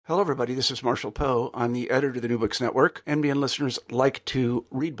Hello, everybody. This is Marshall Poe. I'm the editor of the New Books Network. NBN listeners like to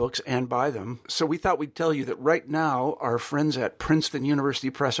read books and buy them. So we thought we'd tell you that right now, our friends at Princeton University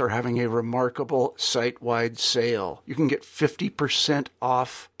Press are having a remarkable site-wide sale. You can get 50%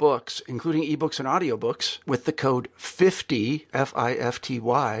 off books, including ebooks and audiobooks, with the code 50,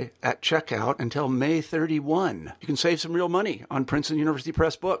 F-I-F-T-Y, at checkout until May 31. You can save some real money on Princeton University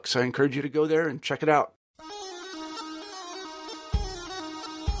Press books. I encourage you to go there and check it out.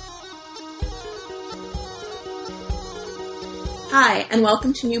 Hi, and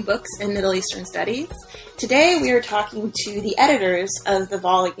welcome to New Books in Middle Eastern Studies. Today we are talking to the editors of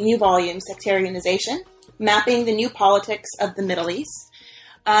the new volume, Sectarianization, Mapping the New Politics of the Middle East.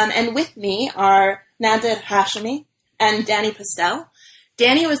 And with me are Nader Hashemi and Danny Postel.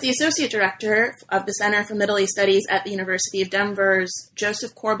 Danny was the Associate Director of the Center for Middle East Studies at the University of Denver's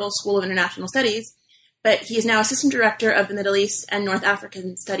Joseph Corbel School of International Studies, but he is now Assistant Director of the Middle East and North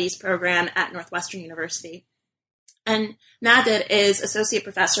African Studies program at Northwestern University. And Nader is Associate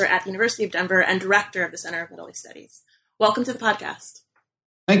Professor at the University of Denver and Director of the Center of Middle East Studies. Welcome to the podcast.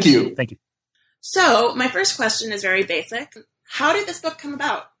 Thank you. Thank you. So, my first question is very basic. How did this book come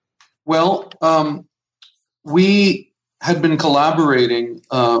about? Well, we had been collaborating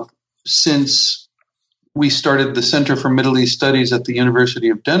since we started the Center for Middle East Studies at the University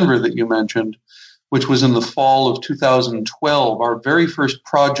of Denver that you mentioned, which was in the fall of 2012. Our very first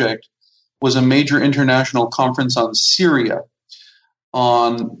project was a major international conference on Syria,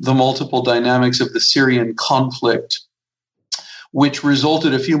 on the multiple dynamics of the Syrian conflict, which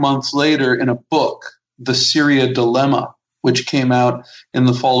resulted a few months later in a book, The Syria Dilemma, which came out in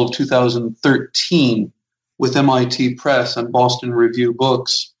the fall of 2013 with MIT Press and Boston Review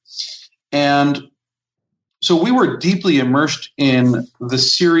Books. And so we were deeply immersed in the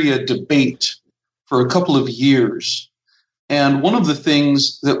Syria debate for a couple of years. And one of the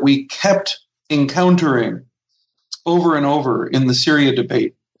things that we kept encountering over and over in the Syria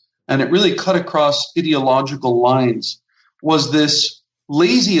debate, and it really cut across ideological lines, was this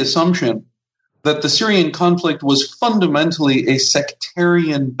lazy assumption that the Syrian conflict was fundamentally a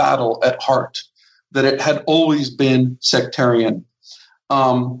sectarian battle at heart, that it had always been sectarian.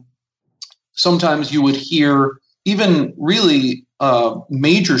 Sometimes you would hear even really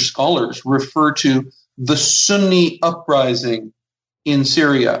major scholars refer to the Sunni uprising in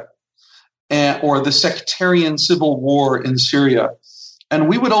Syria, or the sectarian civil war in Syria. And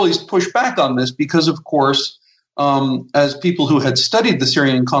we would always push back on this because, of course, as people who had studied the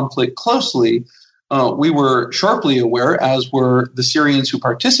Syrian conflict closely, we were sharply aware, as were the Syrians who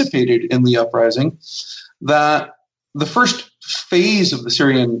participated in the uprising, that the first phase of the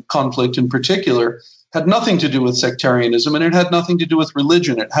Syrian conflict in particular had nothing to do with sectarianism, and it had nothing to do with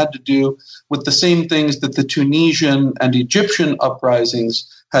religion. It had to do with the same things that the Tunisian and Egyptian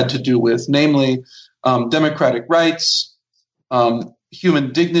uprisings had to do with, namely democratic rights,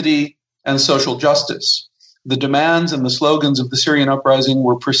 human dignity, and social justice. The demands and the slogans of the Syrian uprising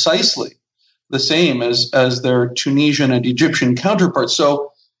were precisely the same as their Tunisian and Egyptian counterparts.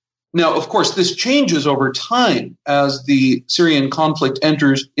 So now, of course, this changes over time as the Syrian conflict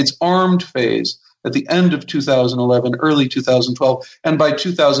enters its armed phase at the end of 2011, early 2012, and by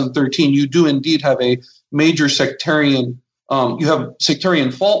 2013, you do indeed have a major sectarian, you have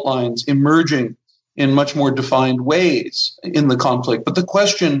sectarian fault lines emerging in much more defined ways in the conflict. But the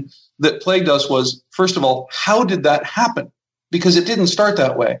question that plagued us was, first of all, how did that happen? Because it didn't start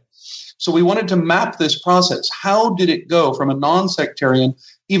that way. So we wanted to map this process. How did it go from a non-sectarian,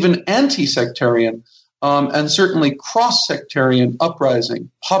 even anti-sectarian, and certainly cross-sectarian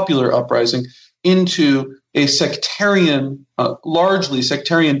uprising, popular uprising, into a sectarian, largely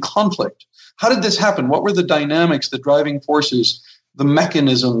sectarian conflict? How did this happen? What were the dynamics, the driving forces, the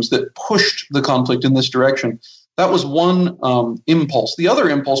mechanisms that pushed the conflict in this direction? That was one impulse. The other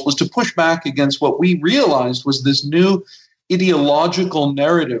impulse was to push back against what we realized was this new ideological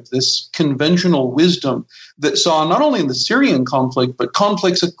narrative, this conventional wisdom that saw not only in the Syrian conflict, but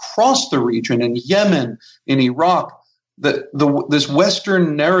conflicts across the region, in Yemen, in Iraq, this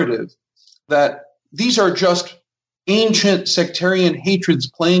Western narrative that these are just ancient sectarian hatreds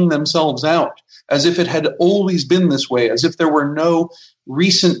playing themselves out, as if it had always been this way, as if there were no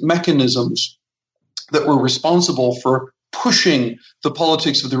recent mechanisms that were responsible for pushing the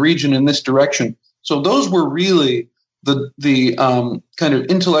politics of the region in this direction. So those were really the kind of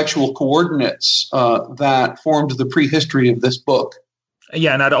intellectual coordinates that formed the prehistory of this book.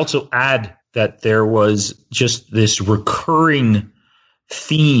 Yeah, and I'd also add that there was just this recurring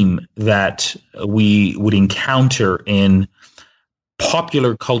theme that we would encounter in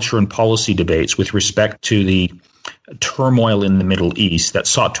popular culture and policy debates with respect to the turmoil in the Middle East that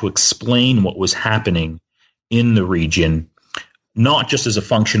sought to explain what was happening in the region, not just as a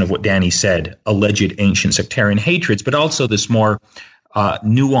function of what Danny said, alleged ancient sectarian hatreds, but also this more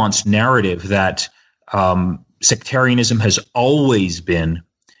nuanced narrative that sectarianism has always been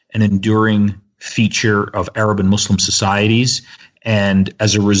an enduring feature of Arab and Muslim societies. And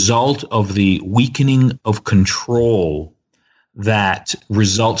as a result of the weakening of control that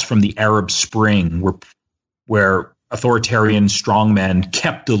results from the Arab Spring, where authoritarian strongmen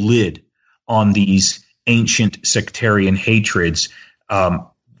kept a lid on these ancient sectarian hatreds,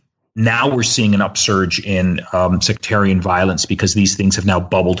 now we're seeing an upsurge in sectarian violence because these things have now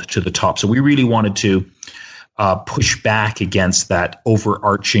bubbled to the top. So we really wanted to push back against that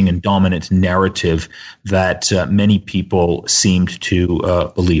overarching and dominant narrative that many people seemed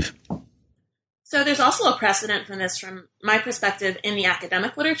to believe. So there's also a precedent from this, from my perspective, in the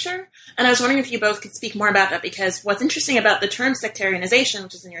academic literature. And I was wondering if you both could speak more about that, because what's interesting about the term sectarianization,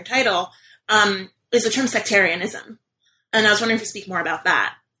 which is in your title, is the term sectarianism. And I was wondering if you speak more about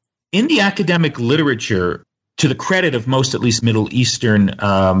that. In the academic literature, to the credit of most, at least Middle Eastern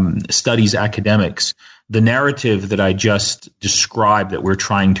studies academics, the narrative that I just described that we're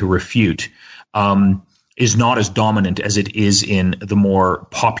trying to refute is not as dominant as it is in the more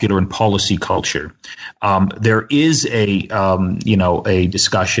popular and policy culture. There is a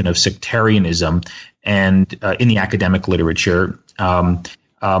discussion of sectarianism and in the academic literature,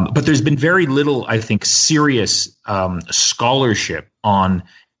 but there's been very little, I think, serious scholarship on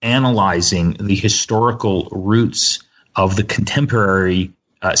analyzing the historical roots of the contemporary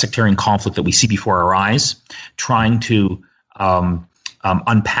sectarian conflict that we see before our eyes, trying to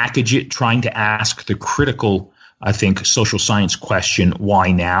unpackage it, trying to ask the critical, I think, social science question,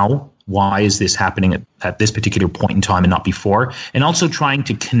 why now? Why is this happening at this particular point in time and not before? And also trying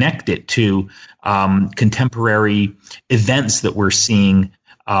to connect it to contemporary events that we're seeing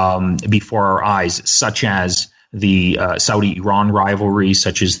before our eyes, such as the Saudi-Iran rivalry,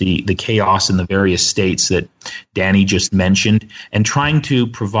 such as the chaos in the various states that Danny just mentioned, and trying to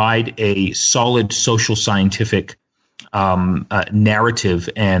provide a solid social scientific narrative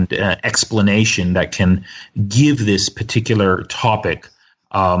and explanation that can give this particular topic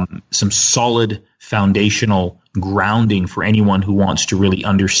some solid foundational grounding for anyone who wants to really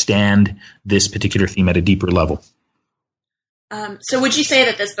understand this particular theme at a deeper level. So would you say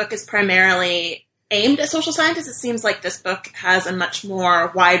that this book is primarily aimed at social scientists? It seems like this book has a much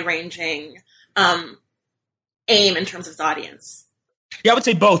more wide-ranging aim in terms of its audience. Yeah, I would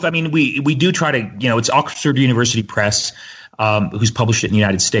say both. I mean, we do try to, it's Oxford University Press who's published it in the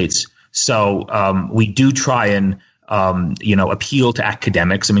United States. So we do try and, appeal to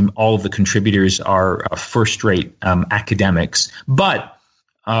academics. I mean, all of the contributors are first-rate academics. But,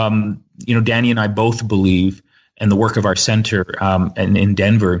 Danny and I both believe, and the work of our center and in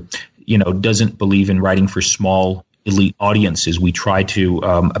Denver, doesn't believe in writing for small elite audiences. We try to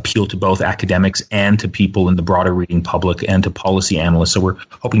appeal to both academics and to people in the broader reading public and to policy analysts. So we're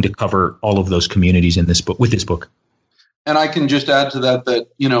hoping to cover all of those communities in this book with this book. And I can just add to that,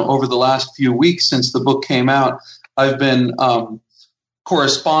 over the last few weeks since the book came out, I've been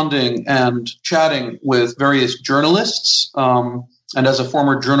corresponding and chatting with various journalists. And as a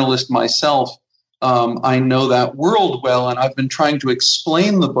former journalist myself, I know that world well, and I've been trying to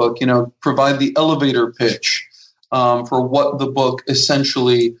explain the book, provide the elevator pitch for what the book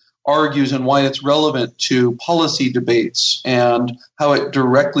essentially argues and why it's relevant to policy debates and how it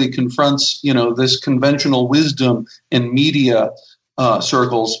directly confronts, this conventional wisdom in media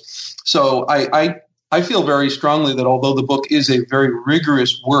circles. So I feel very strongly that although the book is a very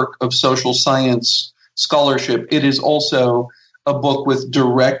rigorous work of social science scholarship, it is also a book with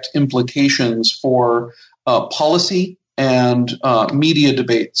direct implications for policy and media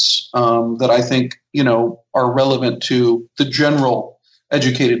debates that I think, are relevant to the general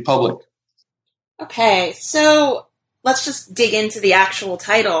educated public. Okay, so let's just dig into the actual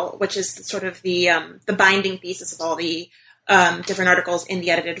title, which is sort of the binding thesis of all the different articles in the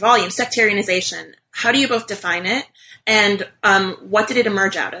edited volume, sectarianization. How do you both define it, and what did it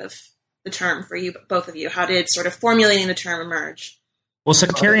emerge out of? The term for you, both of you? How did sort of formulating the term emerge? Well,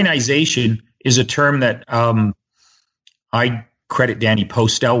 sectarianization is a term that I credit Danny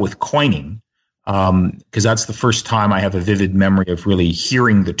Postel with coining, because that's the first time I have a vivid memory of really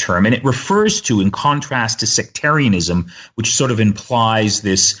hearing the term. And it refers to, in contrast to sectarianism, which sort of implies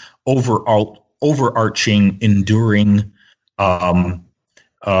this overarching, enduring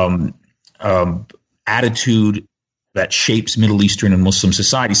attitude that shapes Middle Eastern and Muslim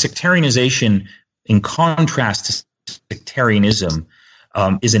society. Sectarianization, in contrast to sectarianism,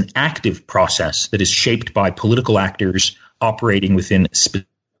 is an active process that is shaped by political actors operating within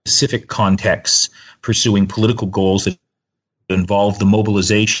specific contexts, pursuing political goals that involve the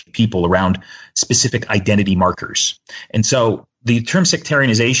mobilization of people around specific identity markers. And so the term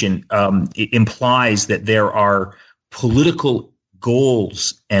sectarianization implies that there are political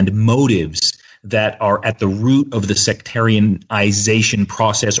goals and motives that are at the root of the sectarianization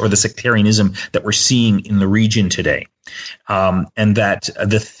process or the sectarianism that we're seeing in the region today. And that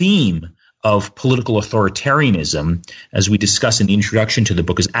the theme of political authoritarianism, as we discuss in the introduction to the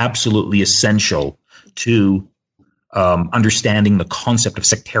book, is absolutely essential to understanding the concept of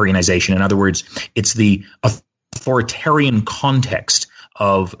sectarianization. In other words, it's the authoritarian context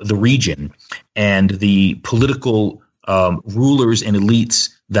of the region and the political rulers and elites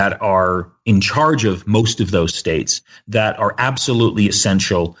that are in charge of most of those states that are absolutely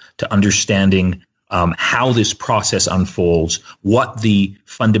essential to understanding how this process unfolds, what the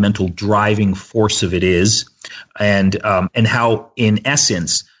fundamental driving force of it is, and how, in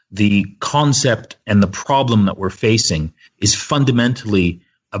essence, the concept and the problem that we're facing is fundamentally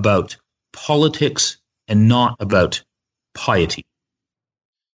about politics and not about piety.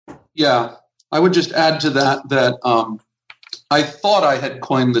 Yeah, I would just add to that I thought I had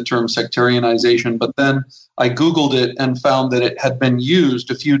coined the term sectarianization, but then I Googled it and found that it had been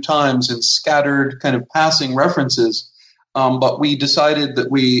used a few times in scattered kind of passing references. But we decided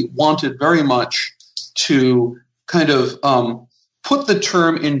that we wanted very much to kind of put the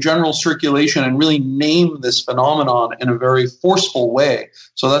term in general circulation and really name this phenomenon in a very forceful way.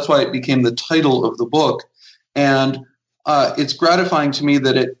 So that's why it became the title of the book. And it's gratifying to me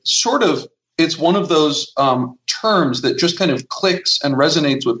that it's one of those terms that just kind of clicks and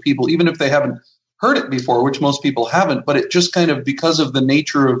resonates with people, even if they haven't heard it before, which most people haven't. But it just kind of, because of the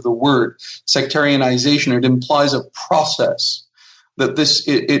nature of the word, sectarianization, it implies a process that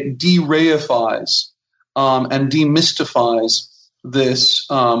it de-reifies and demystifies this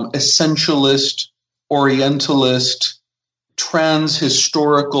essentialist, orientalist,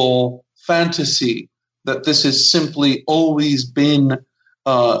 trans-historical fantasy that this has simply always been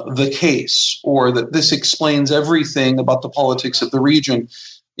the case, or that this explains everything about the politics of the region.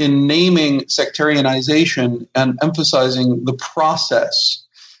 In naming sectarianization and emphasizing the process,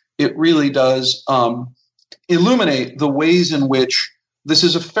 it really does illuminate the ways in which this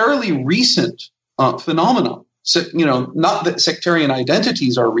is a fairly recent phenomenon. So, not that sectarian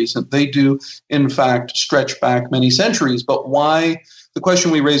identities are recent. They do, in fact, stretch back many centuries. But why? The question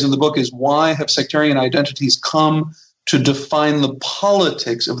we raise in the book is, why have sectarian identities come to define the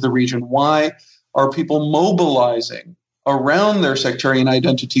politics of the region? Why are people mobilizing around their sectarian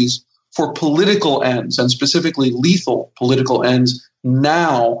identities for political ends, and specifically lethal political ends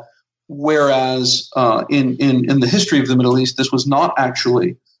now, whereas in the history of the Middle East, this was not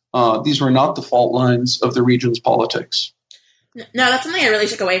actually, these were not the fault lines of the region's politics. No, that's something I really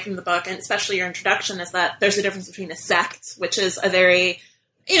took away from the book, and especially your introduction, is that there's a difference between a sect, which is a very,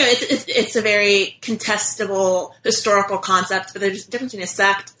 it's a very contestable historical concept, but there's a difference between a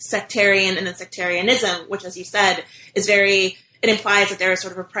sect, sectarian, and then sectarianism, which, as you said, is it implies that there is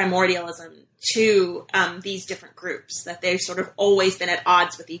sort of a primordialism to these different groups, that they've sort of always been at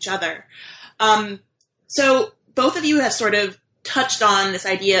odds with each other. So both of you have sort of touched on this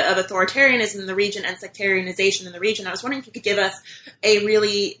idea of authoritarianism in the region and sectarianization in the region. I was wondering if you could give us a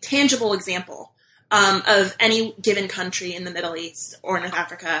really tangible example of any given country in the Middle East or North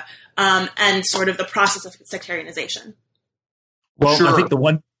Africa, and sort of the process of sectarianization. Well, sure. I think the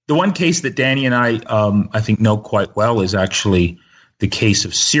one case that Danny and I think know quite well is actually the case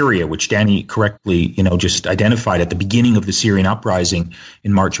of Syria, which Danny correctly, just identified at the beginning of the Syrian uprising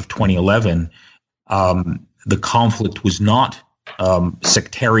in March of 2011. The conflict was not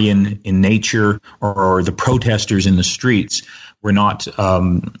sectarian in nature, or the protesters in the streets were not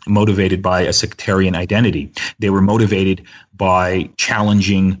motivated by a sectarian identity. They were motivated by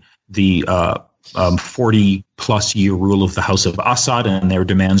challenging the 40-plus year rule of the House of Assad, and their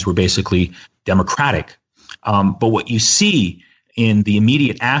demands were basically democratic. But what you see in the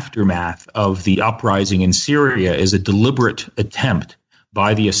immediate aftermath of the uprising in Syria is a deliberate attempt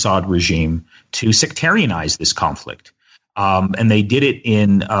by the Assad regime to sectarianize this conflict. And they did it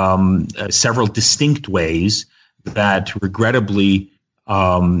in several distinct ways that regrettably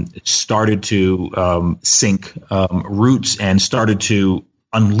started to sink roots and started to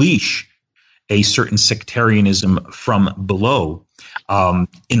unleash a certain sectarianism from below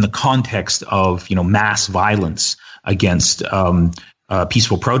in the context of mass violence against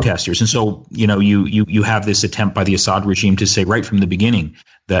peaceful protesters. And so, you have this attempt by the Assad regime to say right from the beginning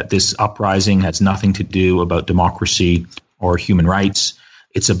that this uprising has nothing to do about democracy or human rights,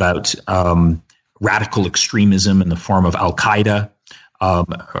 It's about radical extremism in the form of Al-Qaeda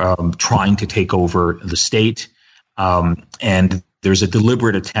trying to take over the state. And there's a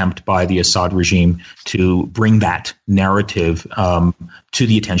deliberate attempt by the Assad regime to bring that narrative to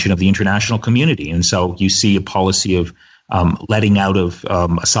the attention of the international community. And so you see a policy of letting out of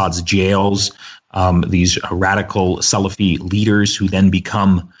Assad's jails these radical Salafi leaders who then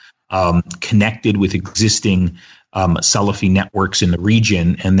become connected with existing Salafi networks in the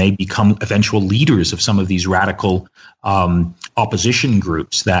region, and they become eventual leaders of some of these radical opposition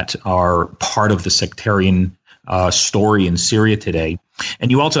groups that are part of the sectarian story in Syria today.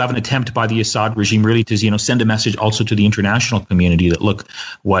 And you also have an attempt by the Assad regime really to, send a message also to the international community that, look,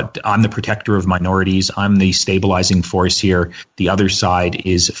 I'm the protector of minorities. I'm the stabilizing force here. The other side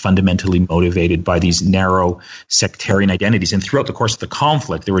is fundamentally motivated by these narrow sectarian identities. And throughout the course of the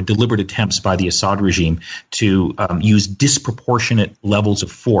conflict, there were deliberate attempts by the Assad regime to use disproportionate levels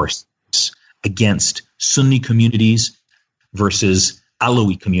of force against Sunni communities versus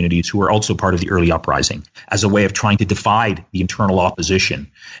Alawi communities who were also part of the early uprising as a way of trying to divide the internal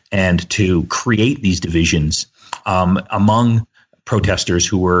opposition and to create these divisions among protesters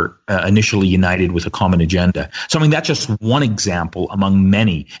who were initially united with a common agenda. So, that's just one example among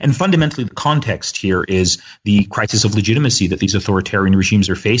many. And fundamentally, the context here is the crisis of legitimacy that these authoritarian regimes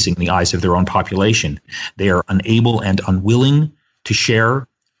are facing in the eyes of their own population. They are unable and unwilling to share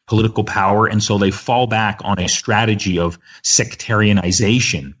political power, and so they fall back on a strategy of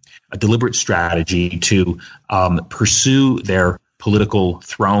sectarianization, a deliberate strategy to pursue their political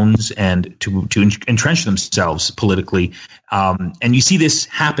thrones and to entrench themselves politically. And you see this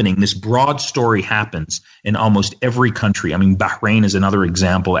happening. This broad story happens in almost every country. Bahrain is another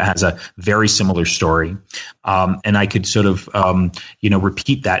example. It has a very similar story. And I could sort of,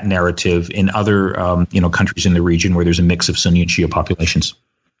 repeat that narrative in other, countries in the region where there's a mix of Sunni and Shia populations.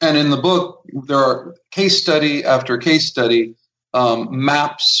 And in the book, there are case study after case study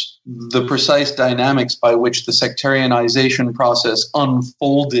maps the precise dynamics by which the sectarianization process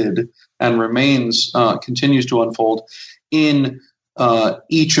unfolded and continues to unfold in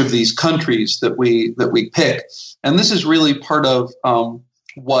each of these countries that we pick. And this is really part of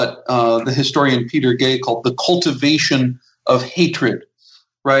what the historian Peter Gay called the cultivation of hatred,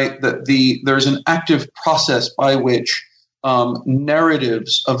 right? That there's an active process by which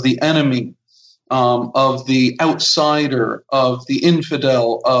narratives of the enemy, of the outsider, of the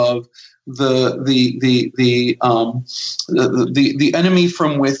infidel, of the enemy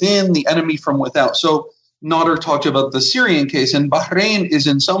from within, the enemy from without. So Nader talked about the Syrian case, and Bahrain is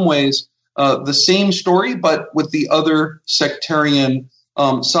in some ways the same story, but with the other sectarian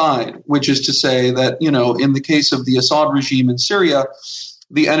side, which is to say that, in the case of the Assad regime in Syria,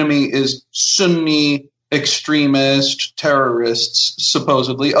 the enemy is Sunni extremist terrorists,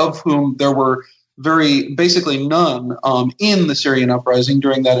 supposedly, of whom there were basically none in the Syrian uprising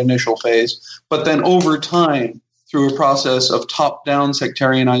during that initial phase. But then over time, through a process of top-down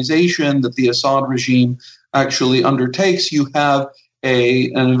sectarianization that the Assad regime actually undertakes, you have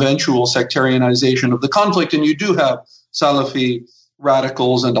an eventual sectarianization of the conflict, and you do have Salafi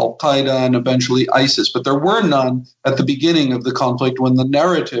radicals and Al-Qaeda and eventually ISIS. But there were none at the beginning of the conflict when the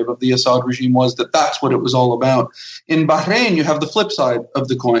narrative of the Assad regime was that that's what it was all about. In Bahrain, you have the flip side of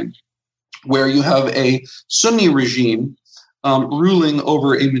the coin, where you have a Sunni regime ruling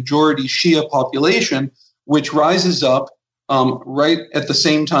over a majority Shia population, which rises up right at the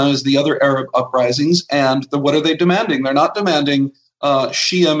same time as the other Arab uprisings. And what are they demanding? They're not demanding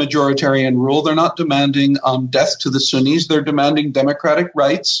Shia majoritarian rule. They're not demanding death to the Sunnis. They're demanding democratic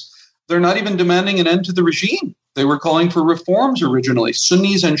rights. They're not even demanding an end to the regime. They were calling for reforms originally,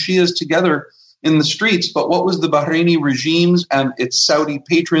 Sunnis and Shias together in the streets. But what was the Bahraini regime's and its Saudi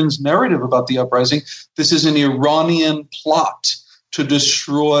patrons' narrative about the uprising? This is an Iranian plot to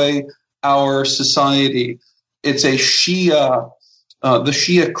destroy our society. It's a Shia, the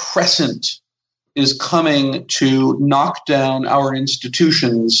Shia crescent is coming to knock down our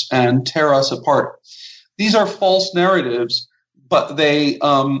institutions and tear us apart. These are false narratives, but they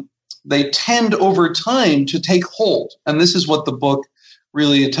tend over time to take hold. And this is what the book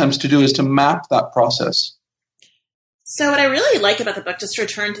really attempts to do, is to map that process. So what I really like about the book, just to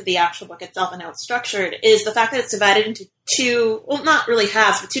return to the actual book itself and how it's structured, is the fact that it's divided into two, well, not really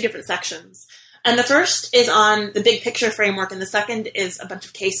halves, but two different sections. And the first is on the big picture framework, and the second is a bunch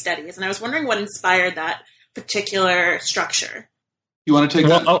of case studies. And I was wondering what inspired that particular structure. You want to take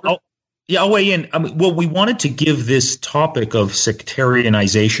that? I'll weigh in. We wanted to give this topic of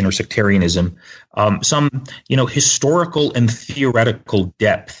sectarianization or sectarianism some, historical and theoretical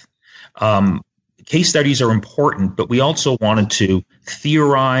depth. case studies are important, but we also wanted to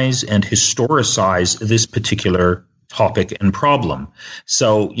theorize and historicize this particular topic and problem.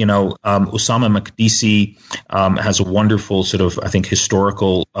 So, Osama Makdisi has a wonderful sort of, I think,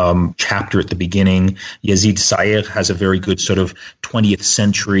 historical chapter at the beginning. Yazid Sayegh has a very good sort of 20th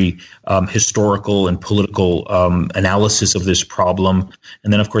century historical and political analysis of this problem.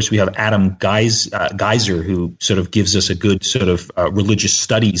 And then, of course, we have Adam Geiser, who sort of gives us a good sort of religious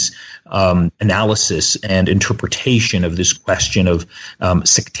studies analysis and interpretation of this question of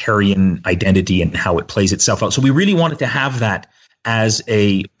sectarian identity and how it plays itself out. So we really wanted to have that as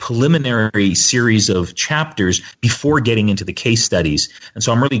a preliminary series of chapters before getting into the case studies. And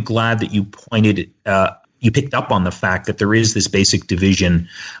so I'm really glad that you picked up on the fact that there is this basic division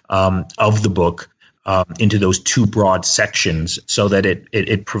of the book into those two broad sections, so that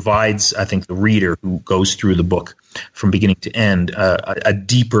it provides, I think, the reader who goes through the book from beginning to end a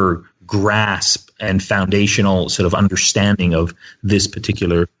deeper grasp and foundational sort of understanding of this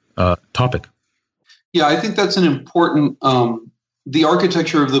particular topic. Yeah, I think that's an important, the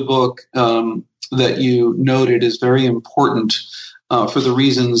architecture of the book that you noted is very important for the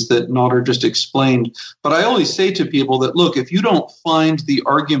reasons that Nader just explained. But I always say to people that, look, if you don't find the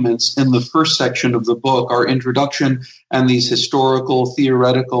arguments in the first section of the book, our introduction and these historical,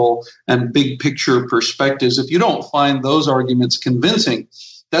 theoretical, and big picture perspectives, if you don't find those arguments convincing,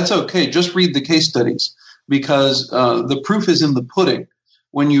 that's okay. Just read the case studies, because the proof is in the pudding.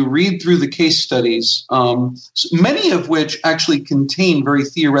 When you read through the case studies, many of which actually contain very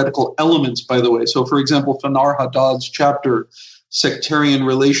theoretical elements, by the way. So, for example, Fanar Haddad's chapter, Sectarian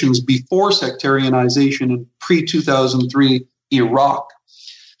Relations Before Sectarianization in Pre-2003 Iraq,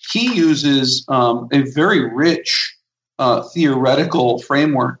 he uses a very rich theoretical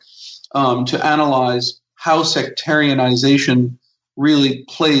framework to analyze how sectarianization really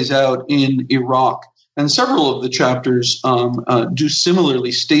plays out in Iraq. And several of the chapters do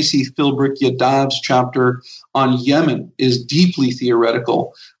similarly. Stacy Philbrick Yadav's chapter on Yemen is deeply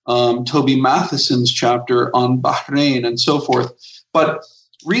theoretical. Toby Matheson's chapter on Bahrain and so forth. But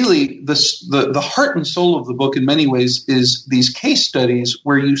really, the heart and soul of the book in many ways is these case studies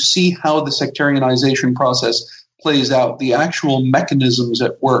where you see how the sectarianization process plays out, the actual mechanisms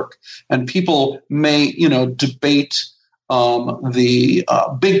at work. And people may, debate the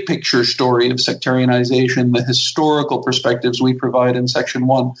big picture story of sectarianization, the historical perspectives we provide in Section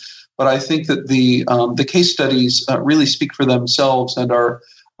 1. But I think that the case studies really speak for themselves and are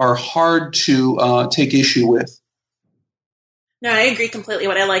hard to take issue with. No, I agree completely.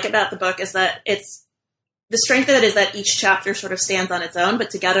 What I like about the book is that the strength of it is that each chapter sort of stands on its own, but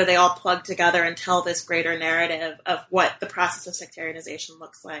together they all plug together and tell this greater narrative of what the process of sectarianization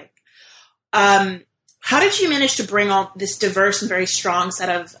looks like. How did you manage to bring all this diverse and very strong set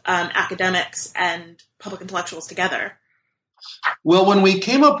of academics and public intellectuals together? Well, when we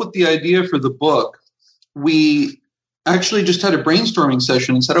came up with the idea for the book, we actually just had a brainstorming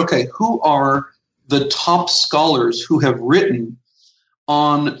session and said, okay, who are the top scholars who have written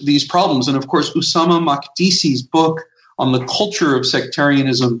on these problems? And of course, Osama Makdisi's book on the culture of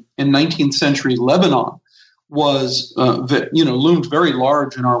sectarianism in 19th century Lebanon was, loomed very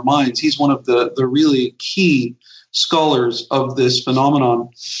large in our minds. He's one of the really key scholars of this phenomenon.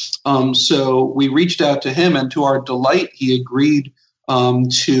 So we reached out to him, and to our delight, he agreed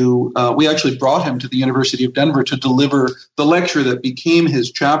we actually brought him to the University of Denver to deliver the lecture that became his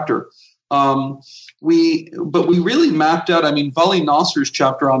chapter. But we really mapped out, Vali Nasser's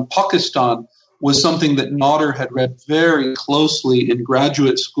chapter on Pakistan was something that Nader had read very closely in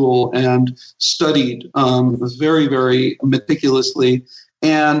graduate school and studied very, very meticulously.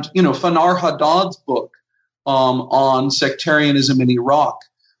 And, Fanar Haddad's book on sectarianism in Iraq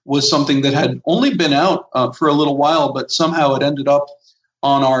was something that had only been out for a little while, but somehow it ended up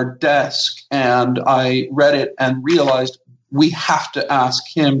on our desk. And I read it and realized we have to ask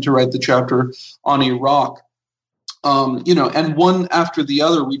him to write the chapter on Iraq. And one after the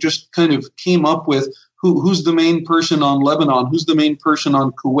other, we just kind of came up with who's the main person on Lebanon, who's the main person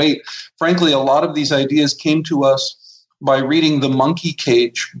on Kuwait. Frankly, a lot of these ideas came to us by reading the Monkey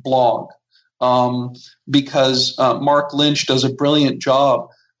Cage blog, because Mark Lynch does a brilliant job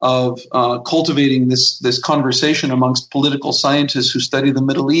of cultivating this conversation amongst political scientists who study the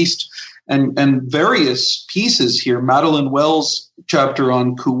Middle East, and various pieces here. Madeline Wells' chapter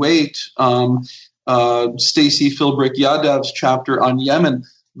on Kuwait, Stacy Philbrick Yadav's chapter on Yemen,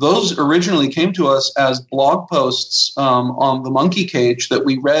 those originally came to us as blog posts on the Monkey Cage that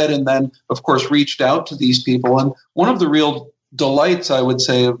we read and then, of course, reached out to these people. And one of the real delights, I would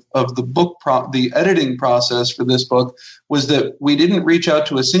say, of the book, the editing process for this book was that we didn't reach out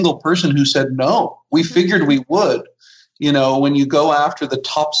to a single person who said no. We figured we would. You know, when you go after the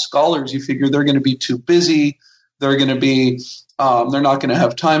top scholars, you figure they're going to be too busy. They're going to be, they're not going to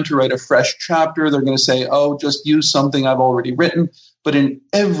have time to write a fresh chapter. They're going to say, oh, just use something I've already written. But in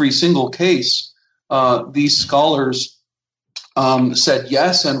every single case, these scholars said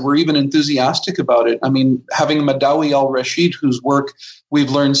yes, and were even enthusiastic about it. I mean, having Madawi al-Rashid, whose work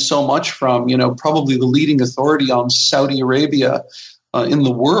we've learned so much from, you know, probably the leading authority on Saudi Arabia in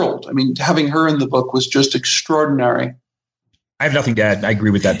the world. I mean, having her in the book was just extraordinary. I have nothing to add. I agree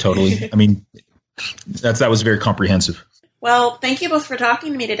with that totally. I mean, that was very comprehensive. Well, thank you both for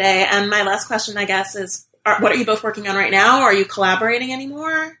talking to me today. And my last question, I guess, is what are you both working on right now? Are you collaborating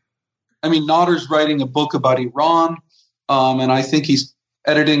anymore? I mean, Nader's writing a book about Iran, and I think he's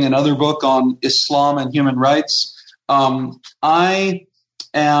editing another book on Islam and human rights. I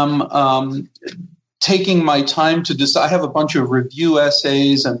am taking my time to decide. I have a bunch of review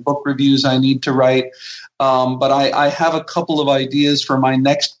essays and book reviews I need to write. But I have a couple of ideas for my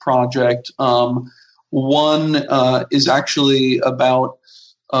next project. One is actually about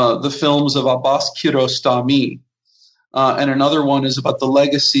the films of Abbas Kiarostami, and another one is about the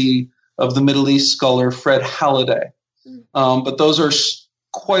legacy of the Middle East scholar Fred Halliday. But those are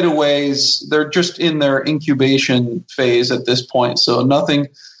quite a ways. They're just in their incubation phase at this point, so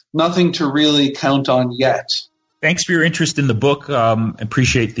nothing to really count on yet. Thanks for your interest in the book.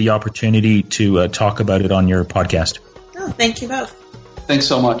 Appreciate the opportunity to talk about it on your podcast. Oh, thank you both. Thanks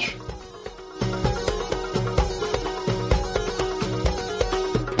so much.